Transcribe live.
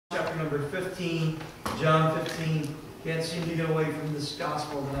number 15, John 15. Can't seem to get away from this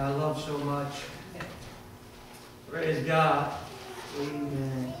gospel that I love so much. Praise God.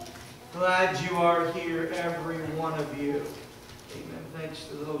 Amen. Glad you are here, every one of you. Amen. Thanks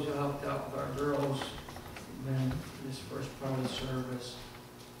to those who helped out with our girls. Amen. This first part of the service.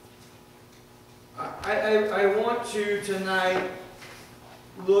 I want to tonight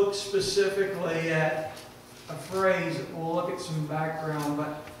look specifically at a phrase. We'll look at some background,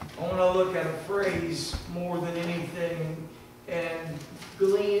 but I want to look at a phrase more than anything and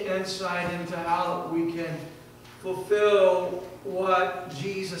glean insight into how we can fulfill what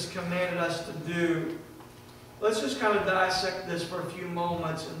Jesus commanded us to do. Let's just kind of dissect this for a few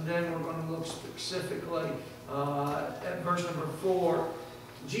moments, and then we're going to look specifically at verse number 4.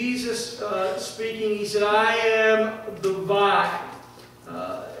 Jesus speaking, he said, "I am the vine."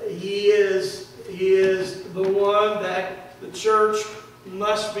 He is the one that the church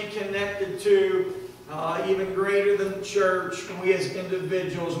must be connected to, even greater than the church. We as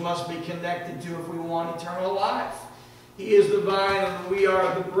individuals must be connected to if we want eternal life. He is the vine and we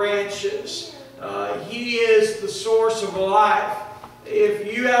are the branches. He is the source of life.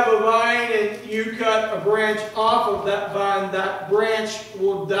 If you have a vine and you cut a branch off of that vine, that branch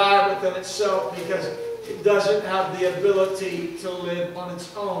will die within itself because it doesn't have the ability to live on its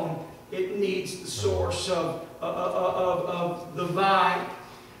own. It needs the source of the vine.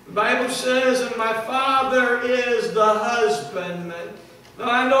 The Bible says, "And my Father is the husbandman." Now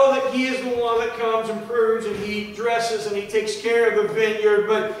I know that He is the one that comes and prunes and He dresses and He takes care of the vineyard,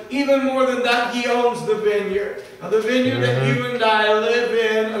 but even more than that, He owns the vineyard. Now the vineyard that you and I live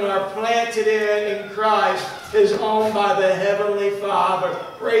in and are planted in Christ is owned by the Heavenly Father.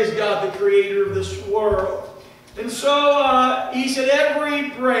 Praise God, the Creator of this world. And so He said every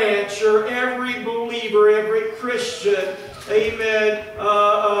branch or every believer, every Christian, amen,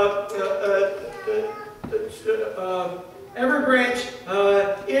 every branch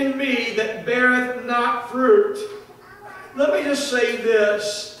in me that beareth not fruit. Let me just say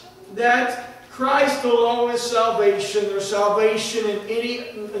this, that Christ alone is salvation. There's salvation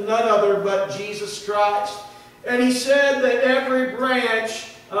in none other but Jesus Christ. And He said that every branch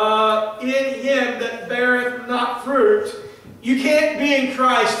in Him that beareth not fruit, you can't be in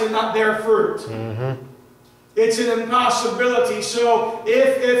Christ and not bear fruit. It's an impossibility. So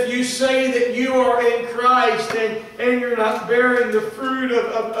if you say that you are in Christ and you're not bearing the fruit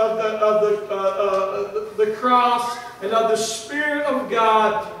of the cross and of the Spirit of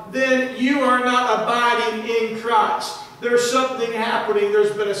God, then you are not abiding in Christ. There's something happening.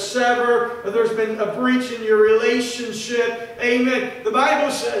 There's been a sever. There's been a breach in your relationship. Amen. The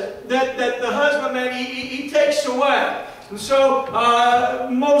Bible says that the husbandman, he takes away. And so,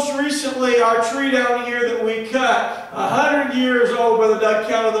 most recently, our tree down here that we cut, 100 years old, Brother Doug,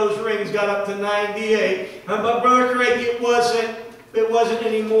 counted those rings, got up to 98. But Brother Craig, it wasn't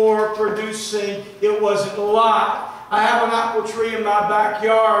anymore producing. It wasn't alive. I have an apple tree in my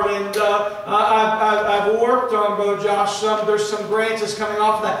backyard, and I've worked on, Brother Josh, there's some branches coming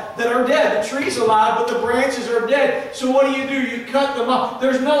off of that are dead. The tree's alive, but the branches are dead. So what do? You cut them off.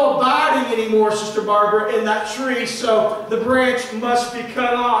 There's no abiding anymore, Sister Barbara, in that tree, so the branch must be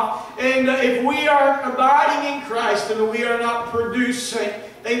cut off. And if we are abiding in Christ and we are not producing,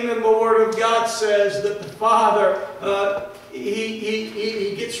 amen, the Word of God says that the Father,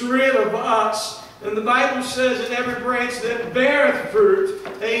 He gets rid of us. And the Bible says in every branch that beareth fruit,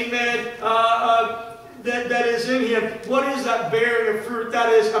 amen, that is in Him. What is that bearing of fruit?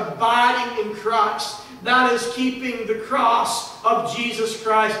 That is abiding in Christ. That is keeping the cross of Jesus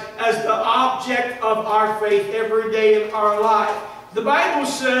Christ as the object of our faith every day in our life. The Bible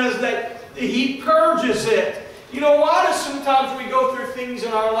says that He purges it. You know, why do sometimes we go through things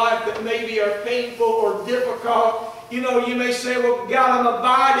in our life that maybe are painful or difficult? You know, you may say, well, God, I'm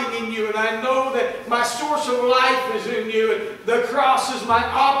abiding in you, and I know that my source of life is in you, and the cross is my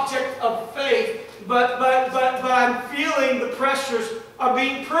object of faith, but I'm feeling the pressures of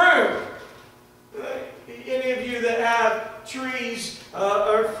being pruned. Any of you that have trees,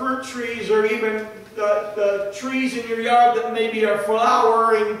 or fruit trees, or even trees in your yard that maybe are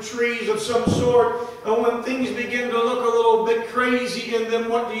flowering trees of some sort, and when things begin to look a little bit crazy in them,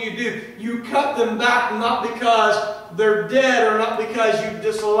 what do? You cut them back, not because they're dead or not because you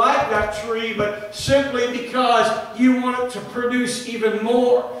dislike that tree, but simply because you want it to produce even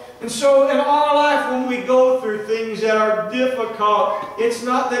more. And so in our life, when we go through things that are difficult, it's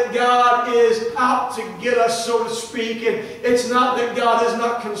not that God is out to get us, so to speak, and it's not that God is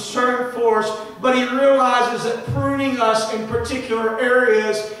not concerned for us, but He realizes that pruning us in particular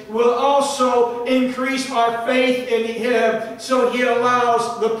areas will also increase our faith in Him. So He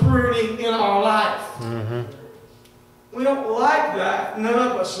allows the pruning that. None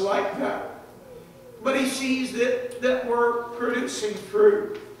of us like that. But he sees that we're producing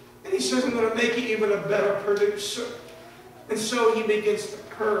fruit. And he says, I'm going to make you even a better producer. And so he begins to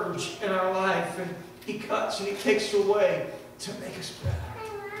purge in our life. And he cuts and he takes away to make us better.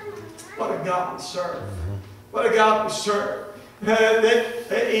 What a God we serve. What a God we serve.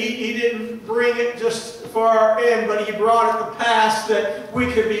 He didn't bring it just for our end, but he brought it to pass that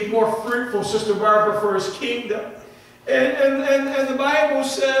we could be more fruitful, Sister Barbara, for his kingdom. And the Bible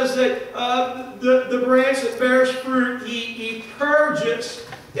says that the branch that bears fruit, he purges,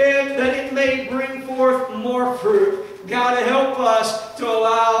 and that it may bring forth more fruit. God, help us to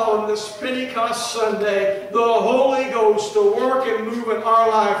allow on this Pentecost Sunday the Holy Ghost to work and move in our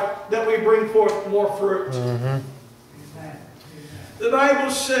life, that we bring forth more fruit. The Bible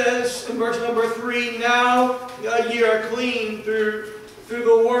says in verse number 3, now ye are clean through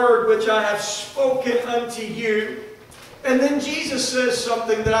the word which I have spoken unto you. And then Jesus says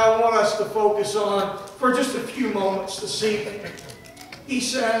something that I want us to focus on for just a few moments this evening. He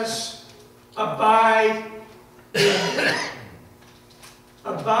says, abide in me.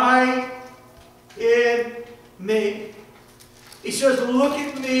 Abide in me. He says, look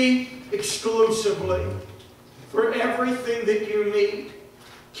at me exclusively for everything that you need.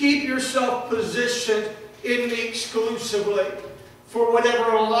 Keep yourself positioned in me exclusively for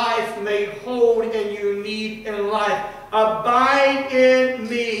whatever life may hold and you need in life. Abide in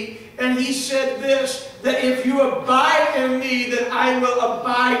me. And he said this, that if you abide in me, then I will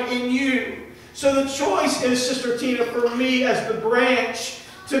abide in you. So the choice is, Sister Tina, for me as the branch,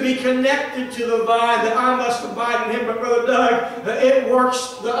 to be connected to the vine, that I must abide in him. But Brother Doug, it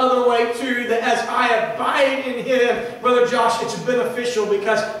works the other way too, that as I abide in him, Brother Josh, it's beneficial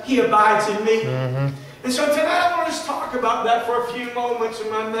because he abides in me. And so tonight I want to just talk about that for a few moments in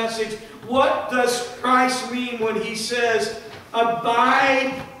my message. What does Christ mean when he says,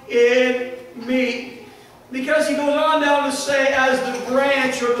 abide in me? Because he goes on down to say, as the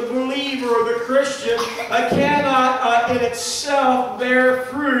branch or the believer or the Christian cannot in itself bear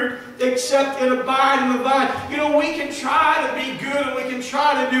fruit except it abide in the vine. You know, we can try to be good and we can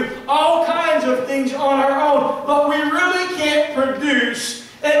try to do all kinds of things on our own, but we really can't produce,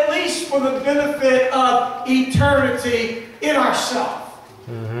 at least for the benefit of eternity, in ourselves.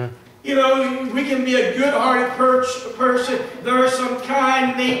 You know, we can be a good-hearted person. There are some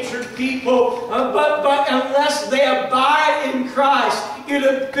kind-natured people. But unless they abide in Christ,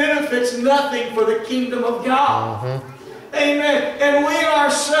 it benefits nothing for the kingdom of God. Amen. And we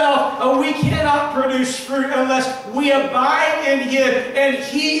ourselves, we cannot produce fruit unless we abide in him and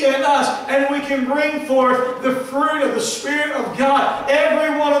he in us. And we can bring forth the fruit of the Spirit of God.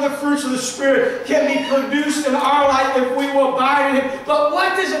 Every one of the fruits of the Spirit can be produced in our life if we will abide in him. But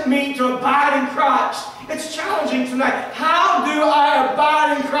what does it mean to abide in Christ? It's challenging tonight. How do I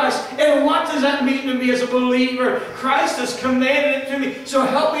abide in Christ? And what does that mean to me as a believer? Christ has commanded it to me. So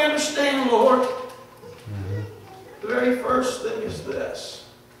help me understand, Lord. The very first thing is this.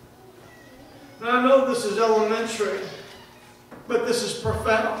 Now I know this is elementary, but this is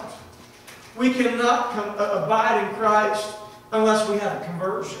profound. We cannot abide in Christ unless we have a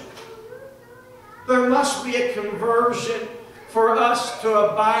conversion. There must be a conversion for us to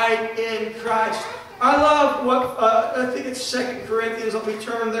abide in Christ. I love what, I think it's 2 Corinthians, let me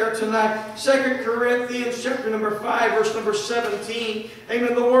turn there tonight. 2 Corinthians chapter number 5, verse number 17.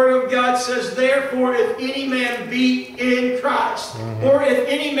 Amen. The Word of God says, therefore, if any man be in Christ, or if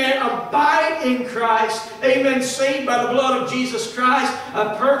any man abide in Christ, amen, saved by the blood of Jesus Christ,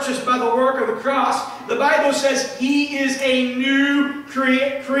 purchased by the work of the cross, the Bible says he is a new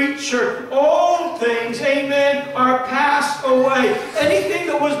creature. Old things, amen, are passed away. Anything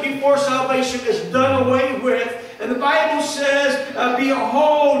that was before salvation is done away with. And the Bible says,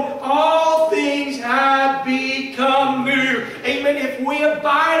 behold, all things have become new. Amen. If we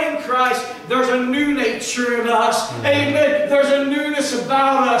abide in Christ, there's a new nature in us. Amen. There's a newness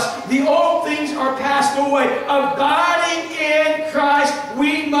about us. The old things are passed away. Abiding in Christ,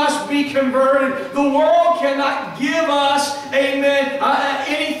 we must be converted. The world cannot give us, amen,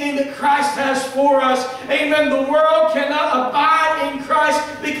 anything that Christ has for us. Amen. The world cannot abide in Christ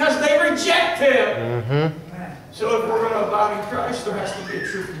because they reject him. So if we're going to abide in Christ, there has to be a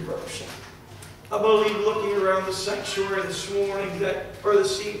true conversion. I believe, looking around the sanctuary this morning, or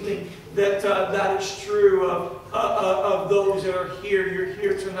this evening, that that is true of those that are here. You're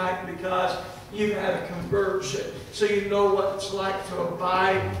here tonight because you've had a conversion. So you know what it's like to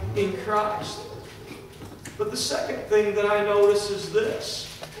abide in Christ. But the second thing that I notice is this.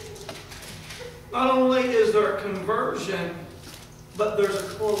 Not only is there a conversion, but there's a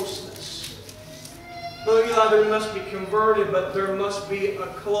closeness. Brother Eli, there must be converted, but there must be a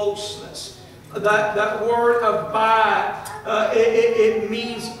closeness. That word abide, it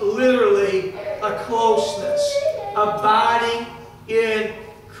means literally a closeness, abiding in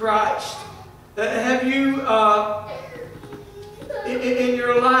Christ. Have you, in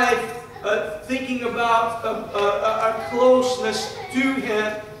your life, thinking about a closeness to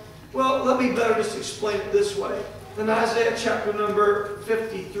Him? Well, let me better just explain it this way. In Isaiah chapter number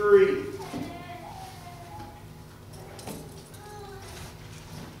 53,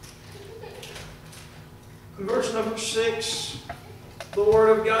 in verse number 6, the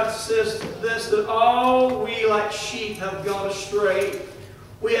Word of God says this, that all we like sheep have gone astray.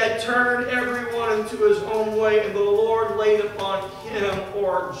 We had turned everyone into his own way, and the Lord laid upon Him,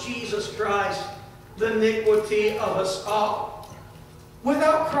 or Jesus Christ, the iniquity of us all.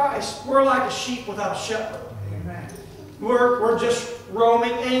 Without Christ, we're like a sheep without a shepherd. Amen. We're just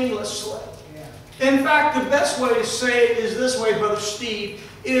roaming aimlessly. Yeah. In fact, the best way to say it is this way, Brother Steve,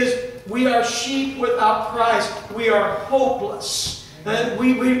 is we are sheep without Christ. We are hopeless. And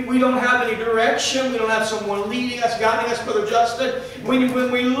we don't have any direction. We don't have someone leading us, guiding us, Brother Justin.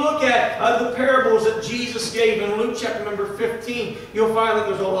 When we look at the parables that Jesus gave in Luke chapter number 15, you'll find that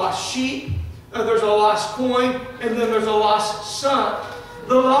there's a lost sheep, there's a lost coin, and then there's a lost son.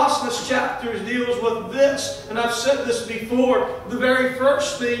 The lostness chapter deals with this, and I've said this before. The very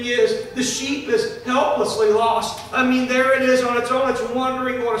first thing is the sheep is helplessly lost. I mean, there it is on its own. It's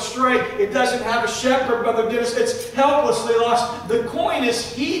wandering, going astray. It doesn't have a shepherd, Brother Dennis. It's helplessly lost. The coin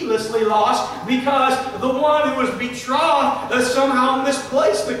is heedlessly lost because the one who was betrothed somehow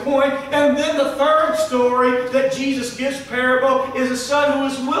misplaced the coin. And then the third story that Jesus gives parable is a son who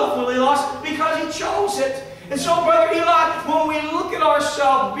is willfully lost because he chose it. And so, Brother Eli, when we look at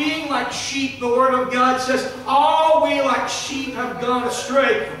ourselves being like sheep, the Word of God says, all we like sheep have gone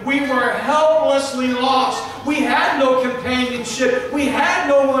astray. We were helplessly lost. We had no companionship. We had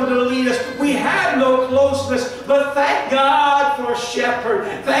no one to lead us. We had no closeness. But thank God for a shepherd.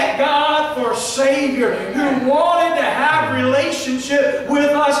 Thank God for a Savior who wanted to have relationship with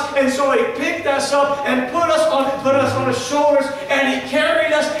us. And so He picked us up and put us on His shoulders, and He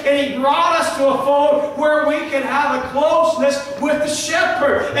carried us, and He brought us to a fold where we can have a closeness with the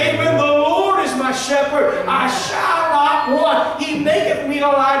shepherd. Amen. The Lord is my shepherd. I shall not want. He maketh me to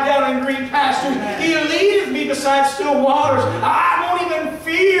lie down in green pastures. He leadeth me beside still waters. I won't even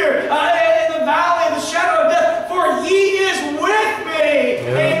fear in the valley of the shadow of death, for He is with me.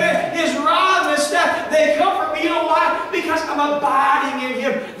 Yeah. Amen. His rod and His staff, they comfort me. You know why? Because I'm abiding in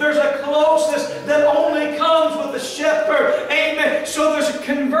Him. There's a closeness that only comes with the shepherd. Amen. So there's a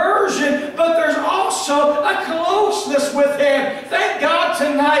conversion, but there's also a closeness with Him. Thank God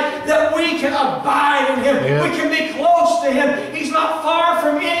tonight that we can abide in Him. Yeah. We can be close to Him. He's not far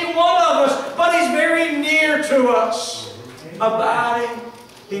from any one of us, but He's very near to us. Abiding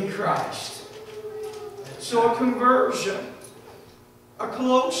in Christ. So a conversion, a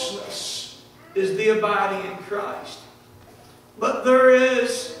closeness, is the abiding in Christ. But there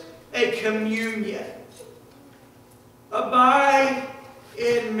is a communion. Abide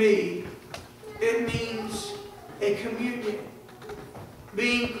in me. It means a communion.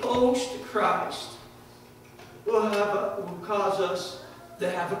 Being close to Christ will cause us to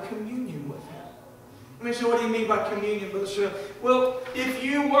have a communion with Him. I mean, so what do you mean by communion, Brother Sir? Well, if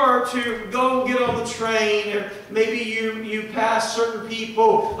you were to go get on the train, or maybe you pass certain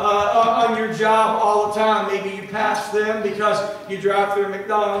people on your job all the time. Maybe you pass them because you drive through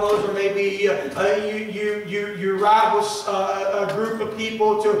McDonald's, or maybe you ride with a group of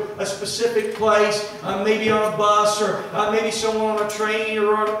people to a specific place, maybe on a bus, or maybe someone on a train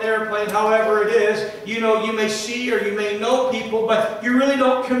or on an airplane, however it is. You know, you may see or you may know people, but you really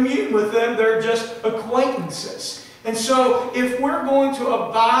don't commune with them. They're just acquaintances. And so, if we're going to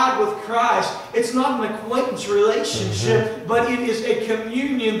abide with Christ, it's not an acquaintance relationship, but it is a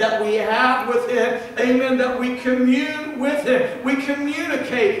communion that we have with Him. Amen. That we commune with Him. We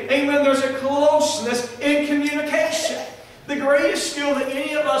communicate. Amen. There's a closeness in communication. The greatest skill that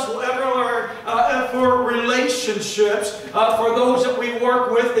any of us will ever learn for relationships, for those that we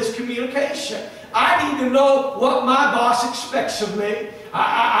work with, is communication. I need to know what my boss expects of me.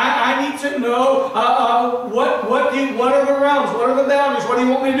 I need to know what are the realms, what are the boundaries, what do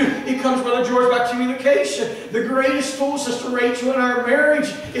you want me to do? It comes, Brother George, by communication. The greatest tool, Sister Rachel, in our marriage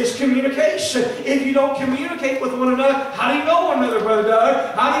is communication. If you don't communicate with one another, how do you know one another, Brother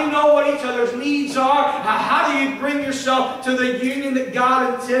Doug? How do you know what each other's needs are? How do you bring yourself to the union that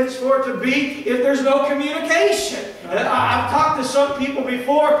God intends for it to be if there's no communication? I've talked to some people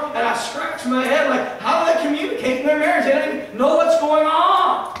before, and I scratch my head like, how do they communicate in their marriage? They don't even know what's going on.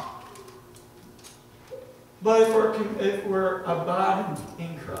 But if we're abiding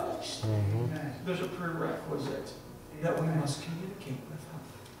in Christ, there's a prerequisite that we must communicate with Him.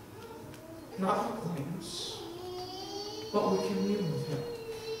 Not with language, but we commune with Him.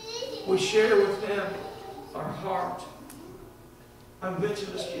 We share with Him our heart. I've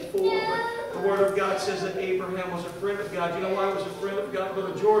mentioned this before, but the Word of God says that Abraham was a friend of God. You know why he was a friend of God,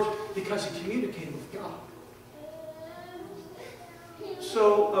 Brother George? Because he communicated with God.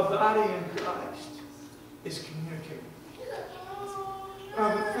 So abiding in Christ is communicating.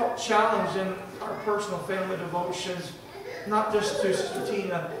 I felt challenged in our personal family devotions, not just to Sister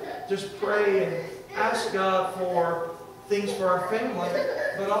Tina, just pray and ask God for things for our family,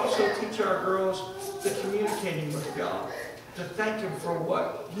 but also teach our girls the communicating with God, to thank Him for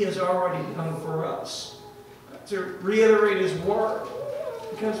what He has already done for us, to reiterate His Word,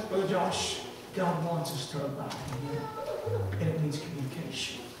 because, Brother Josh, God wants us to abide in Him, and it means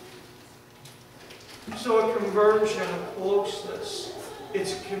communication. So a conversion, a closeness,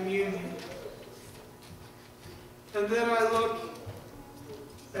 it's communion. And then I look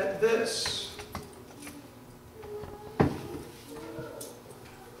at this.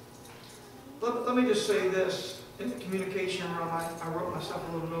 Let me just say this. In the communication room, I wrote myself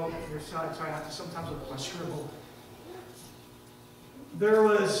a little note on your side, so I have to sometimes look at my scribble. There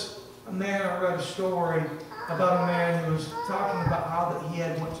was a man, I read a story about a man who was talking about how that he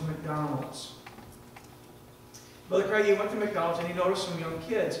had went to McDonald's. Brother Craig, he went to McDonald's and he noticed some young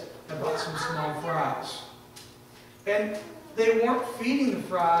kids had bought some small fries. And they weren't feeding the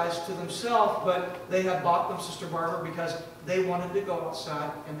fries to themselves, but they had bought them, Sister Barbara, because they wanted to go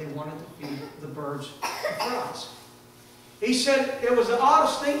outside and they wanted to feed the birds the fries. He said it was the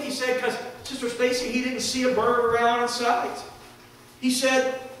oddest thing, he said, because Sister Stacy, he didn't see a bird around in sight. He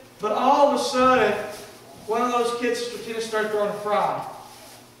said, but all of a sudden, one of those kids, Sister Tina, started throwing a fry.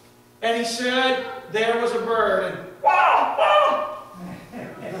 And he said, there was a bird, and wah, wah.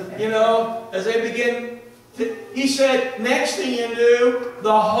 You know, as they begin to, he said, next thing you knew,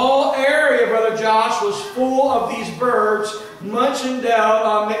 the whole area, Brother Josh, was full of these birds munching down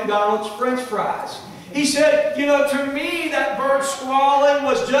on McDonald's French fries. He said, you know, to me, that bird squalling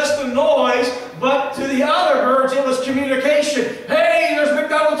was just a noise, but to the other birds, it was communication. Hey, there's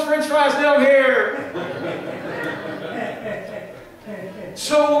McDonald's French fries down here.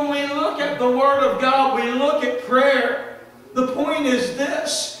 So when we look at the Word of God, we look at prayer. The point is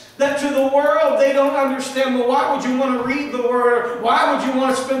this, that to the world, they don't understand, well, why would you want to read the Word? Why would you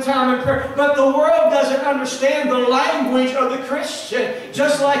want to spend time in prayer? But the world doesn't understand the language of the Christian.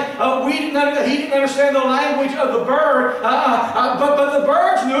 Just like he didn't understand the language of the bird, but the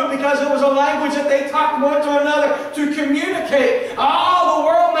birds knew it because it was a language that they talked one to another to communicate. The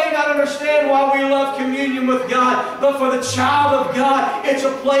world may not understand why we love communion with God, but for the child of God, it's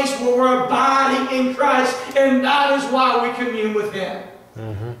a place where we're abiding in Christ, and that is why we commune with Him.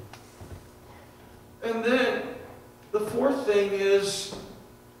 Mm-hmm. And then the fourth thing is,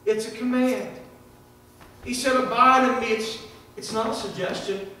 it's a command. He said, abide in me. It's not a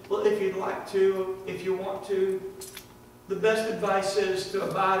suggestion. Well, if you'd like to, if you want to, the best advice is to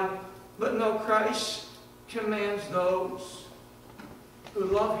abide. But no, Christ commands those who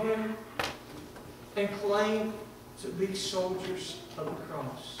love Him and claim to be soldiers of the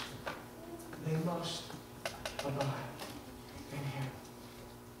cross. They must abide in Him.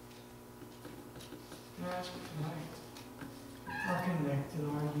 Can I ask you tonight, how connected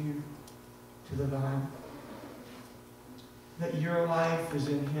are you to the vine? That your life is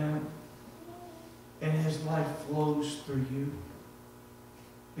in Him and His life flows through you?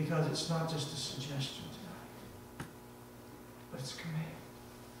 Because it's not just a suggestion tonight, but it's a command.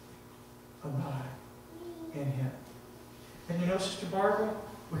 Abide in Him. And you know, Sister Barbara,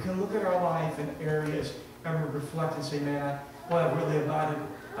 we can look at our life in areas and we reflect and say, man, I really abided.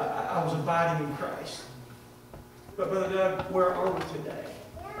 I was abiding in Christ. But Brother Doug, where are we today?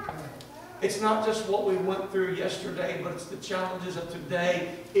 It's not just what we went through yesterday, but it's the challenges of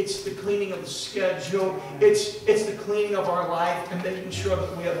today. It's the cleaning of the schedule. It's the cleaning of our life and making sure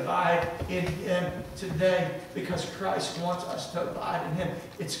that we abide in Him today, because Christ wants us to abide in Him.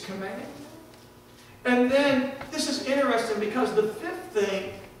 It's a command. And then, this is interesting because the fifth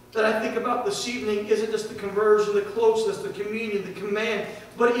thing that I think about this evening isn't just the conversion, the closeness, the communion, the command,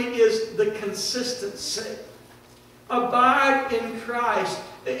 but it is the consistency. Abide in Christ.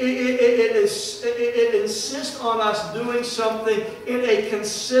 It insists on us doing something in a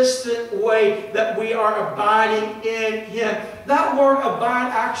consistent way, that we are abiding in Him. That word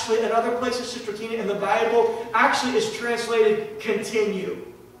abide actually, in other places, Sister Tina, in the Bible, actually is translated continue.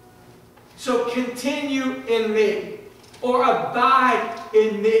 So continue in me, or abide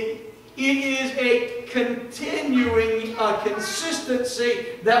in me. It is a continuing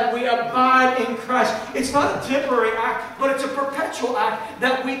consistency that we abide in Christ. It's not a temporary act, but it's a perpetual act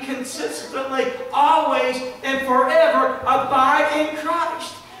that we consistently, always, and forever abide in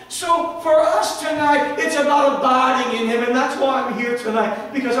Christ. So for us tonight, it's about abiding in Him, and that's why I'm here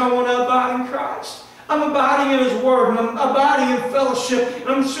tonight, because I want to abide in Christ. I'm abiding in His Word, and I'm abiding in fellowship, and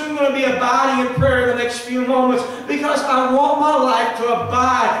I'm soon going to be abiding in prayer in the next few moments, because I want my life to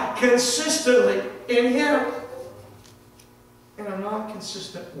abide consistently in Him. In a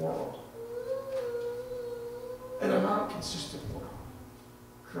non-consistent world,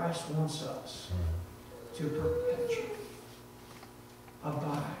 Christ wants us to perpetually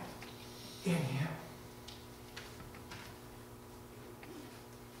abide in Him.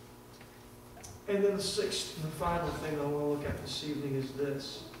 And then the sixth and final thing I want to look at this evening is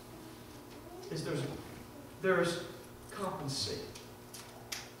this. There's competency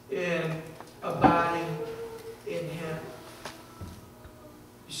in abiding in Him.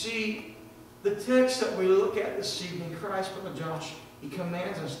 You see, the text that we look at this evening, Christ, Brother Josh, He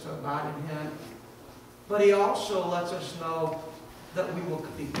commands us to abide in Him. But He also lets us know that we will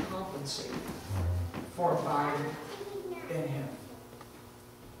be compensated for abiding in Him.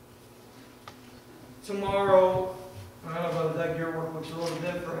 Tomorrow, I don't know, Brother Doug, your work looks a little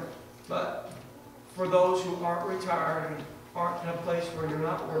different, but for those who aren't retired and aren't in a place where you're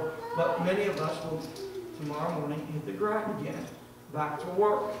not working, but many of us will tomorrow morning hit the grind again, back to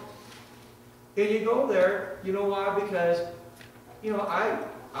work. And you go there, you know why? Because, you know,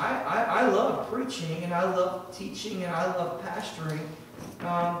 I love preaching and I love teaching and I love pastoring.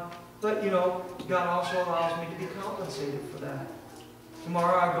 But, you know, God also allows me to be compensated for that.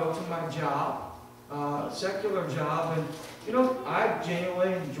 Tomorrow I go to my job, secular job, and, you know, I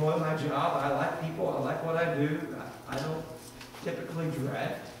genuinely enjoy my job. I like people. I like what I do. I don't typically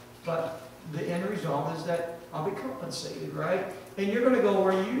dread. But the end result is that I'll be compensated, right? And you're going to go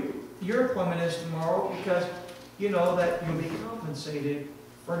where your appointment is tomorrow because you know that you'll be compensated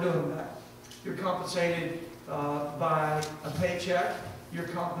for doing that. You're compensated by a paycheck. You're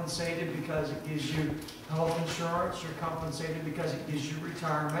compensated because it gives you health insurance. You're compensated because it gives you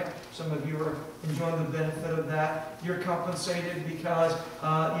retirement. Some of you are enjoying the benefit of that. You're compensated because,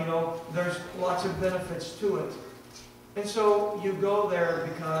 you know, there's lots of benefits to it. And so you go there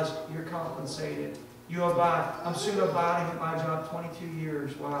because you're compensated. You abide. I'm soon abiding at my job 22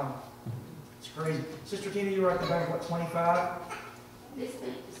 years. Wow. It's crazy. Sister Tina, you were at the bank, what, 25? This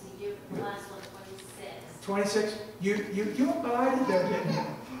bank is the last one, 26. 26? You abided there, didn't you?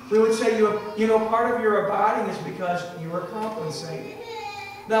 We would say, you know, part of your abiding is because you were compensated.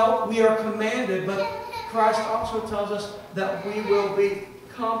 Now, we are commanded, but Christ also tells us that we will be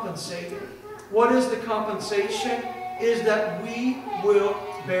compensated. What is the compensation? Is that we will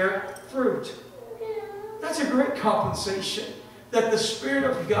bear fruit. That's a great compensation. That the Spirit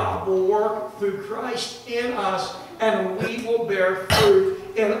of God will work through Christ in us and we will bear fruit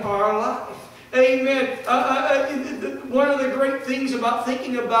in our life. Amen. One of the great things about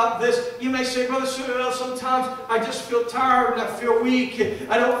thinking about this, you may say, Brother Sewell, sometimes I just feel tired and I feel weak and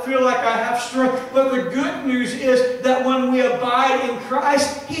I don't feel like I have strength. But the good news is that when we abide in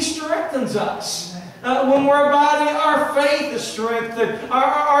Christ, He strengthens us. When we're abiding, our faith is strengthened.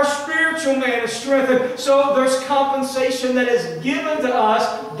 Our spiritual man is strengthened. So there's compensation that is given to us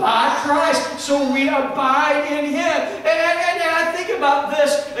by Christ. So we abide in Him. And I think about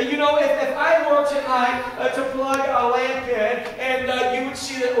this. You know, if I were tonight to plug a lamp in, and you would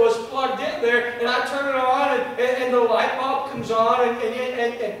see that it was plugged in there, and I turn it on, and the light bulb comes on, and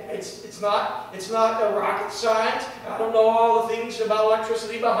it's not a rocket science. I don't know all the things about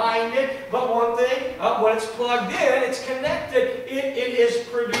electricity behind it, but one thing, when it's plugged in, it's connected, it is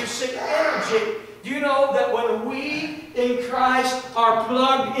producing energy. Do you know that when we in Christ are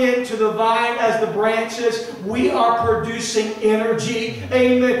plugged into the vine as the branches, we are producing energy?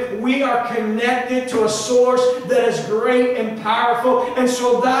 Amen. We are connected to a source that is great and powerful. And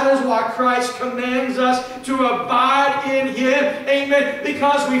so that is why Christ commands us to abide in Him. Amen.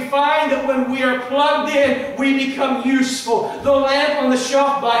 Because we find that when we are plugged in, we become useful. The lamp on the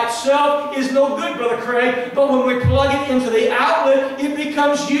shelf by itself is no good, Brother Craig. But when we plug it into the outlet, it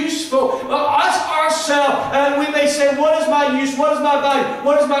becomes useful. Us ourselves, and we may say, what is my use? What is my value?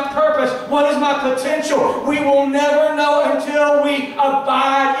 What is my purpose? What is my potential? We will never know until we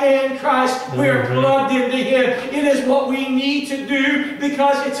abide in Christ. We are plugged into Him. It is what we need to do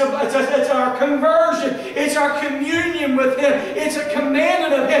because it's our conversion. It's our communion with Him. It's a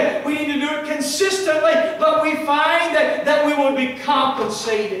commandment of Him. We need to do it consistently, but we find that we will be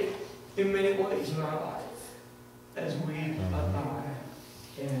compensated in many ways in our life as we abide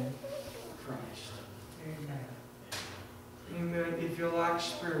in Christ. feel like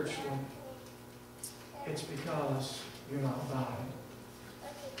spiritually, it's because you're not abiding.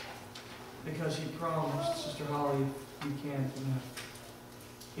 Because He promised, Sister Holly, if you can tonight,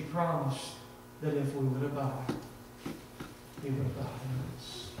 He promised that if we would abide, He would abide in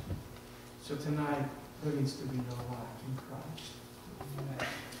us. So tonight, there needs to be no lack in Christ.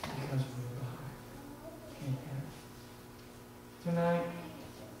 Because we abide in Him. Tonight,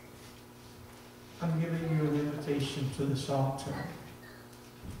 I'm giving you an invitation to this altar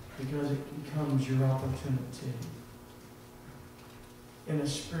because it becomes your opportunity in a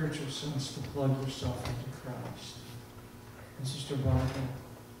spiritual sense to plug yourself into Christ. And Sister Barbara,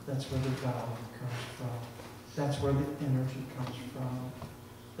 that's where the value comes from. That's where the energy comes from.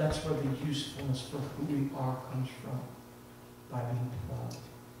 That's where the usefulness for who we are comes from, by being plugged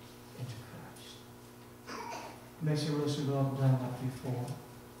into Christ. You may say, well, listen, I've done that before.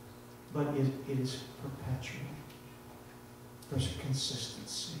 But it is perpetual. There's a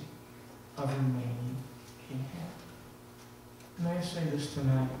consistency of remaining in Him. May I say this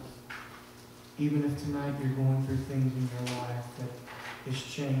tonight? Even if tonight you're going through things in your life that is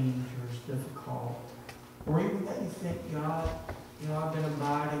change or is difficult, or even that you think, God, I've been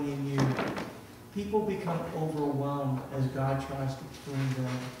abiding in you. People become overwhelmed as God tries to prune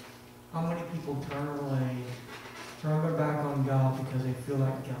them. How many people turn away, turn their back on God because they feel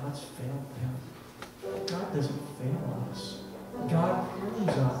like God's failed them? God doesn't fail us. God prunes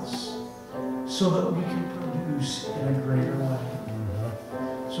us so that we can produce in a greater way.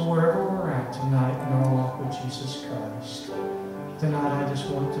 So wherever we're at tonight in our walk with Jesus Christ, tonight I just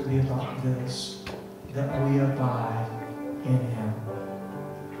want it to be about this, that we abide in Him.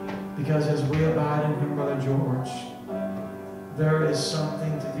 Because as we abide in Him, Brother George, there is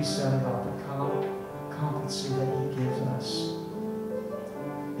something to be said about the competency that He gives us.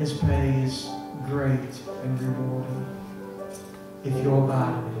 His pay is great and rewarding. If you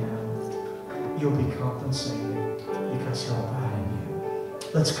abide in Him, you'll be compensated because He'll abide in you.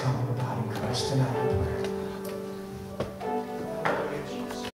 Let's come and abide in Christ tonight in prayer.